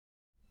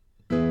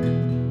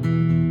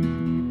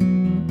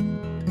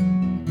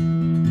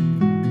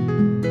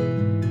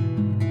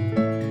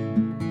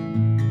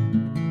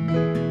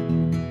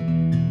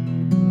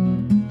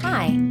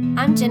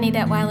Jenny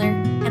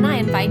Detweiler, and I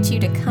invite you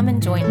to come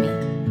and join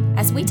me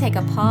as we take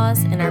a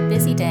pause in our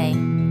busy day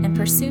and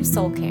pursue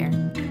soul care,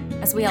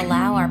 as we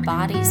allow our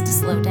bodies to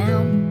slow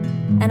down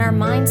and our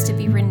minds to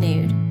be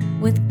renewed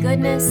with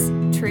goodness,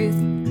 truth,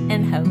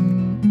 and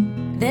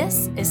hope.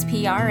 This is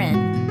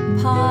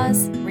PRN,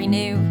 Pause,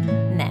 Renew,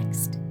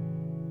 Next.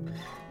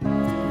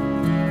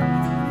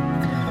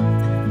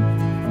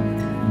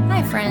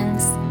 Hi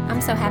friends,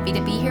 I'm so happy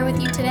to be here with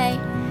you today,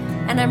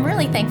 and I'm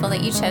really thankful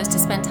that you chose to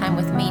spend time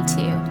with me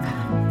too.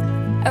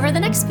 Over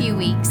the next few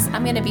weeks,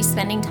 I'm going to be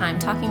spending time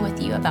talking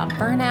with you about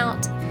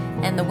burnout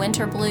and the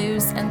winter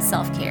blues and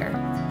self-care.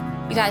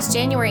 You guys,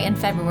 January and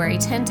February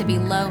tend to be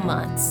low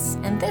months,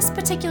 and this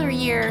particular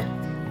year,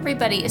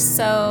 everybody is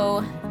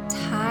so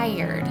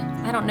tired.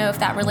 I don't know if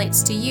that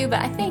relates to you,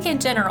 but I think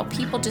in general,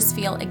 people just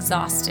feel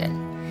exhausted.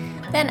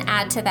 Then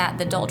add to that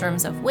the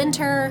doldrums of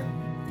winter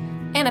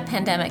and a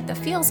pandemic that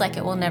feels like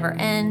it will never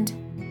end.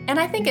 And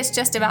I think it's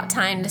just about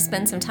time to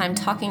spend some time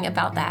talking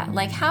about that.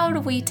 Like, how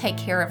do we take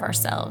care of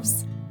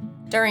ourselves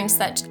during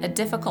such a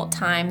difficult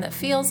time that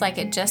feels like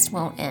it just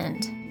won't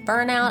end?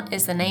 Burnout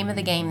is the name of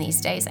the game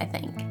these days, I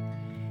think.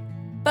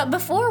 But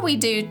before we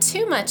do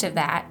too much of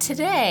that,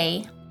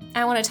 today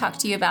I want to talk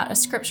to you about a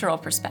scriptural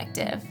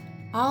perspective,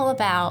 all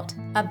about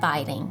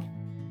abiding.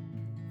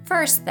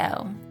 First,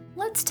 though,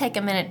 let's take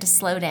a minute to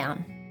slow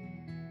down.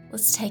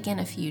 Let's take in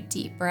a few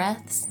deep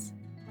breaths.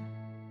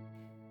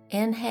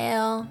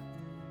 Inhale,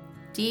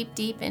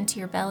 deep into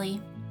your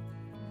belly.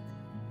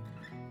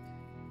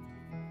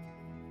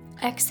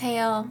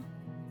 Exhale.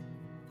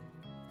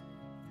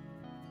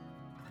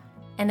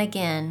 And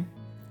again,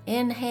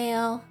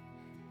 inhale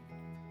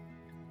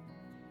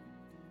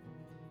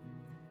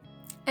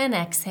and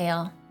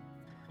exhale.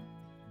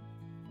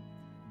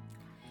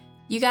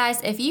 You guys,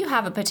 if you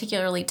have a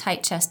particularly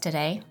tight chest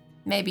today,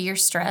 maybe you're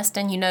stressed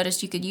and you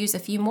notice you could use a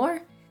few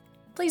more,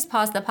 please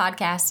pause the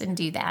podcast and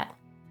do that.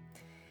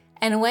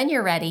 And when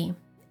you're ready,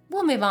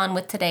 we'll move on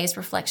with today's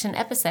reflection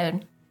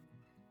episode.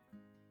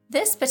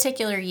 This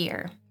particular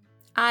year,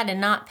 I did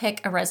not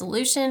pick a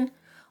resolution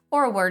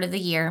or a word of the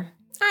year.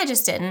 I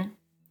just didn't,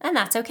 and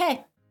that's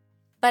okay.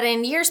 But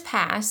in years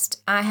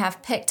past, I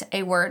have picked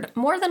a word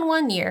more than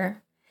one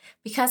year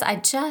because I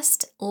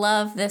just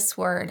love this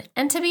word.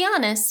 And to be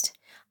honest,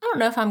 I don't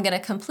know if I'm going to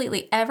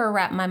completely ever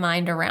wrap my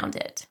mind around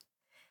it.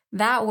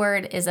 That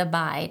word is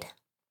abide.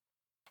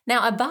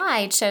 Now,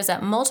 abide shows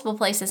up multiple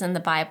places in the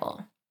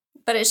Bible,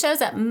 but it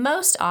shows up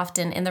most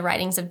often in the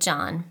writings of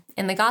John,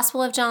 in the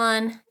Gospel of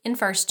John, in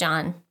 1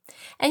 John,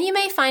 and you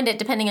may find it,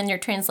 depending on your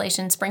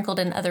translation, sprinkled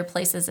in other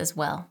places as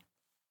well.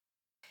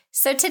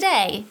 So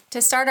today,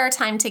 to start our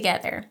time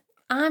together,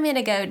 I'm going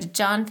to go to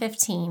John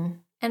 15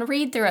 and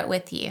read through it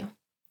with you.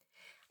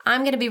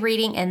 I'm going to be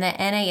reading in the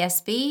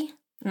NASB,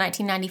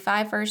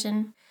 1995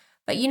 version,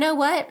 but you know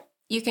what?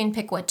 You can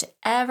pick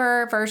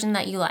whichever version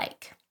that you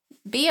like.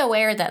 Be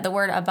aware that the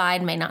word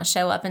abide may not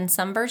show up in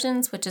some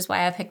versions, which is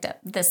why I picked up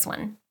this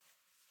one.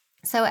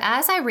 So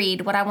as I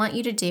read, what I want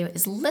you to do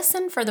is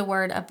listen for the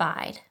word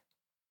abide.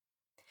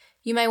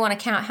 You may want to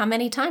count how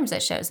many times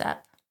it shows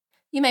up.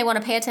 You may want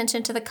to pay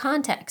attention to the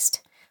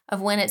context of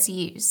when it's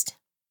used.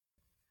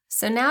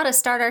 So now to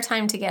start our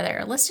time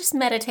together, let's just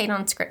meditate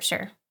on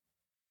Scripture.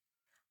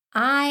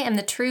 I am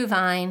the true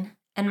vine,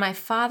 and my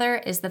Father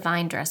is the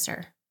vine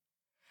dresser.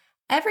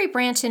 Every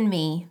branch in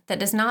me that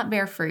does not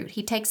bear fruit,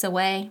 he takes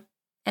away,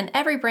 and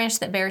every branch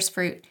that bears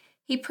fruit,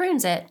 he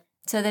prunes it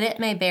so that it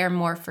may bear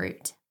more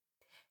fruit.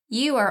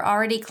 You are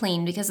already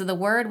clean because of the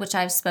word which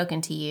I have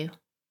spoken to you.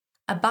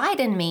 Abide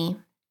in me,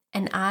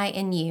 and I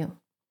in you.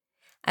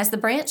 As the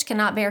branch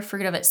cannot bear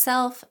fruit of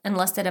itself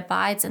unless it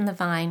abides in the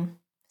vine,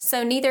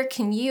 so neither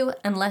can you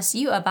unless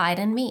you abide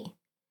in me.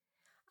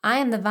 I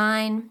am the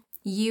vine,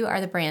 you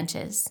are the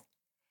branches.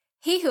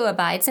 He who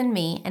abides in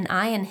me, and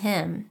I in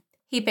him,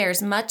 he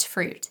bears much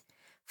fruit,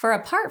 for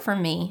apart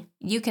from me,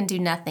 you can do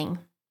nothing.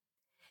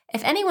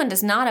 If anyone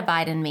does not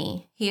abide in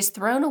me, he is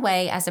thrown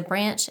away as a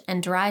branch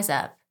and dries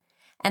up,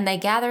 and they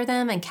gather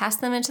them and cast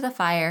them into the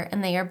fire,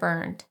 and they are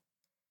burned.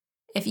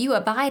 If you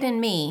abide in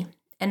me,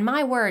 and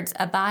my words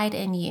abide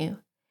in you,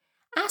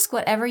 ask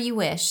whatever you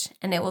wish,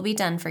 and it will be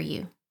done for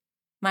you.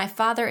 My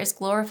Father is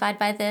glorified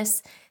by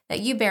this,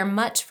 that you bear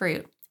much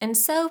fruit, and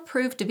so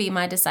prove to be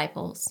my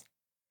disciples.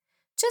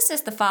 Just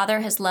as the Father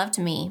has loved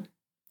me,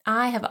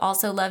 I have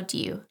also loved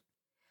you.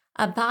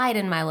 Abide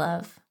in my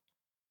love.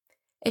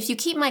 If you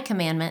keep my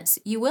commandments,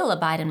 you will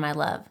abide in my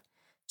love,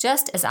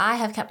 just as I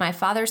have kept my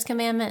Father's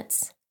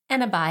commandments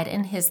and abide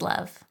in his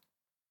love.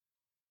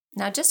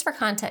 Now, just for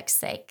context's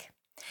sake,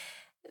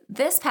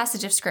 this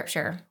passage of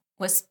Scripture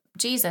was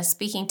Jesus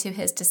speaking to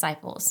his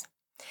disciples,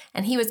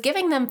 and he was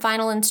giving them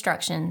final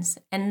instructions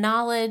and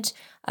knowledge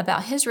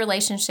about his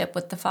relationship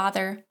with the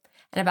Father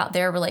and about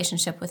their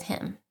relationship with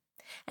him.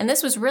 And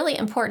this was really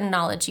important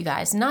knowledge, you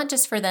guys, not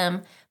just for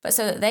them, but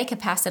so that they could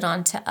pass it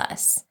on to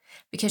us.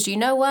 Because you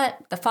know what?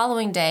 The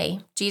following day,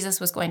 Jesus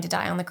was going to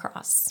die on the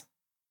cross.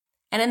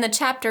 And in the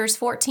chapters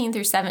 14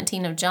 through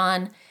 17 of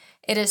John,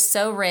 it is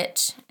so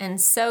rich and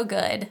so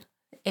good.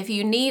 if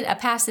you need a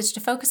passage to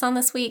focus on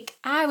this week,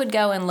 I would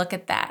go and look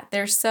at that.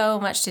 There's so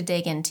much to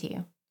dig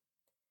into.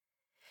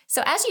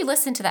 So as you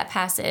listen to that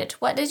passage,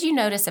 what did you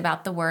notice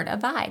about the word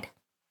abide?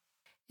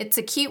 It's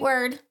a cute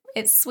word,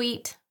 it's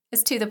sweet,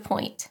 it's to the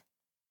point.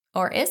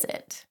 Or is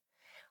it?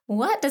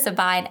 What does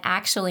abide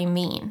actually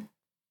mean?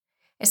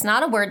 It's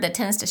not a word that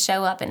tends to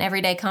show up in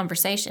everyday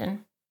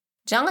conversation.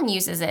 John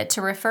uses it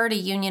to refer to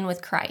union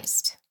with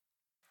Christ.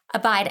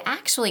 Abide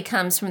actually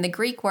comes from the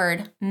Greek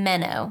word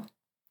meno.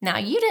 Now,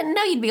 you didn't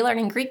know you'd be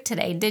learning Greek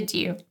today, did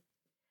you?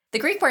 The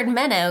Greek word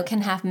meno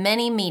can have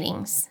many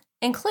meanings,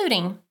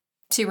 including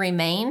to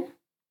remain,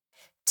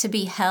 to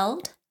be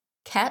held,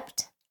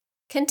 kept,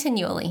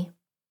 continually,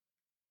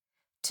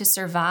 to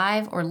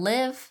survive or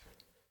live,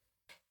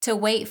 to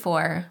wait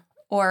for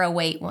or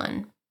await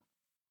one.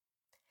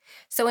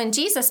 So when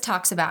Jesus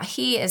talks about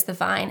he is the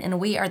vine and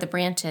we are the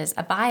branches,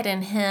 abide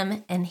in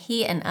him and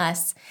he in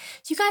us,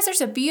 you guys,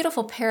 there's a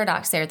beautiful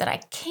paradox there that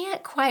I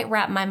can't quite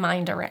wrap my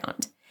mind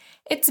around.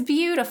 It's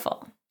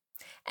beautiful.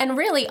 And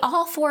really,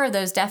 all four of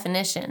those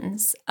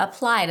definitions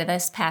apply to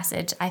this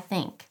passage, I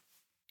think.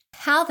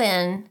 How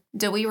then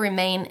do we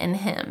remain in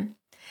him?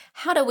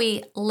 How do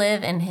we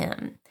live in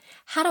him?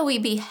 How do we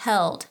be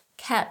held,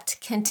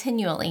 kept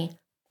continually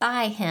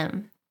by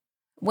him?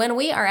 When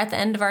we are at the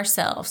end of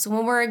ourselves,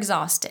 when we're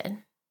exhausted,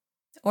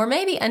 or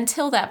maybe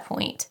until that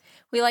point,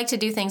 we like to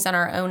do things on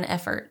our own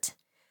effort.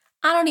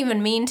 I don't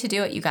even mean to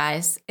do it, you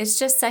guys. It's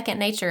just second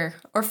nature,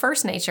 or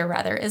first nature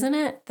rather, isn't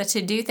it? That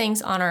to do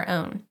things on our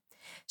own,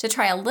 to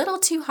try a little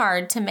too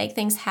hard to make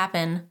things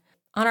happen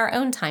on our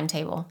own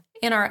timetable,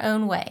 in our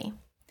own way.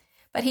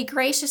 But he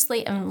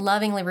graciously and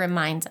lovingly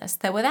reminds us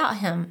that without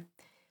him,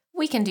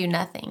 we can do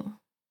nothing.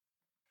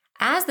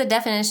 As the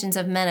definitions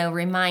of meno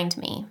remind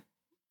me,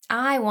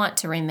 I want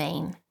to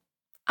remain.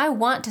 I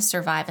want to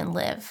survive and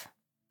live.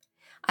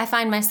 I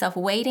find myself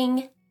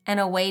waiting and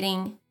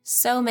awaiting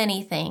so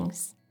many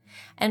things.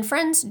 And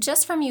friends,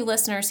 just from you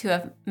listeners who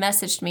have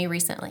messaged me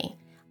recently,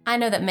 I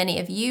know that many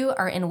of you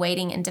are in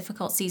waiting and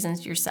difficult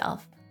seasons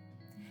yourself.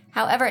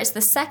 However, it's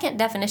the second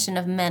definition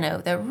of meno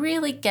that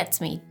really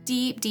gets me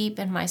deep, deep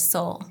in my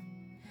soul.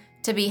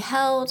 To be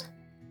held,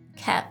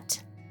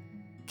 kept,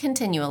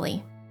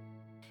 continually.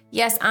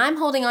 Yes, I'm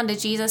holding on to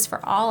Jesus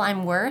for all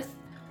I'm worth,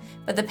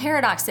 but the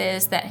paradox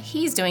is that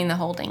he's doing the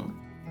holding.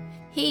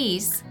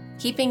 He's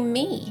keeping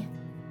me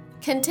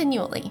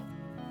continually.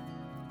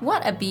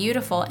 What a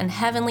beautiful and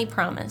heavenly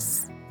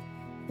promise.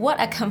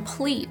 What a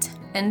complete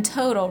and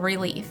total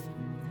relief.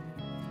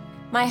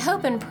 My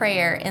hope and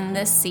prayer in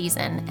this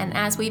season, and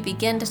as we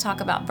begin to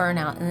talk about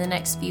burnout in the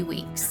next few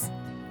weeks,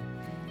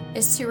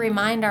 is to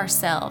remind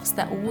ourselves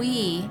that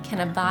we can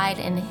abide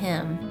in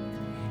him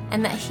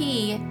and that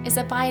he is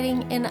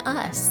abiding in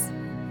us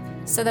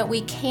so that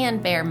we can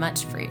bear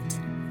much fruit.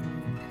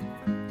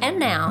 And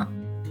now,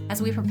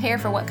 as we prepare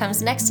for what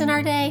comes next in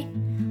our day,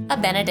 a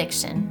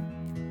benediction.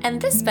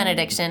 And this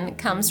benediction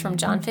comes from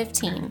John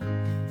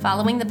 15,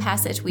 following the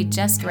passage we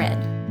just read.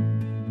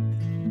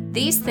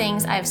 These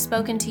things I have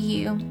spoken to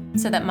you,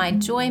 so that my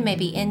joy may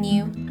be in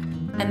you,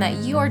 and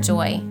that your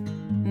joy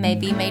may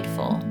be made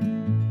full.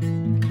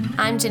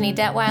 I'm Jenny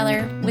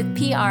Detweiler with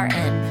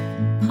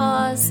PRN.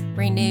 Pause,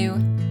 renew,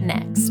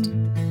 next.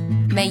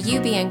 May you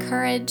be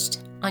encouraged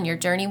on your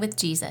journey with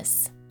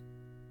Jesus.